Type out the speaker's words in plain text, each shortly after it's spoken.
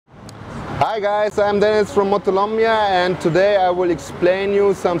Hi guys, I'm Dennis from Motolombia, and today I will explain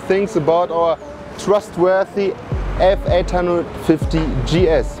you some things about our trustworthy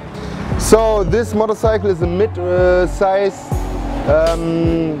F850GS. So this motorcycle is a mid-size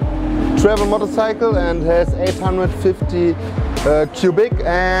travel motorcycle and has 850 cubic,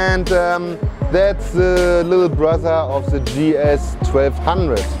 and that's the little brother of the GS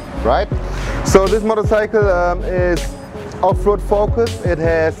 1200, right? So this motorcycle is off-road focused. It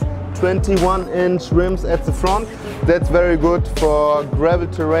has 21-inch rims at the front. That's very good for gravel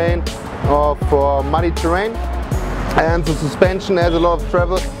terrain or for muddy terrain. And the suspension has a lot of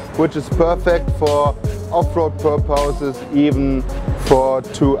travel, which is perfect for off-road purposes, even for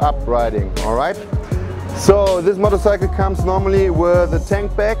two-up riding, alright? So this motorcycle comes normally with a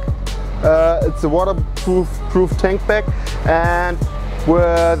tank bag. It's a waterproof tank bag, and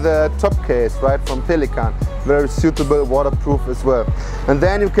with a top case, right, from Pelican. Very suitable, waterproof as well. And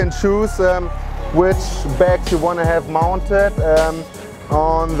then you can choose which bags you want to have mounted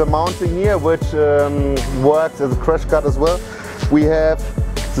on the mounting here, which works as a crash guard as well. We have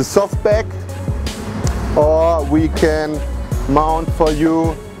the soft bag, or we can mount for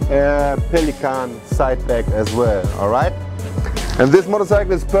you a Pelican side bag as well, alright? And this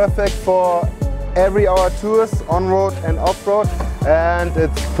motorcycle is perfect for every hour tours, on-road and off-road, and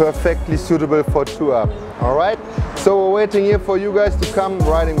it's perfectly suitable for two-up, alright? So we're waiting here for you guys to come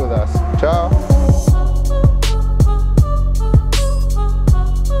riding with us. Ciao!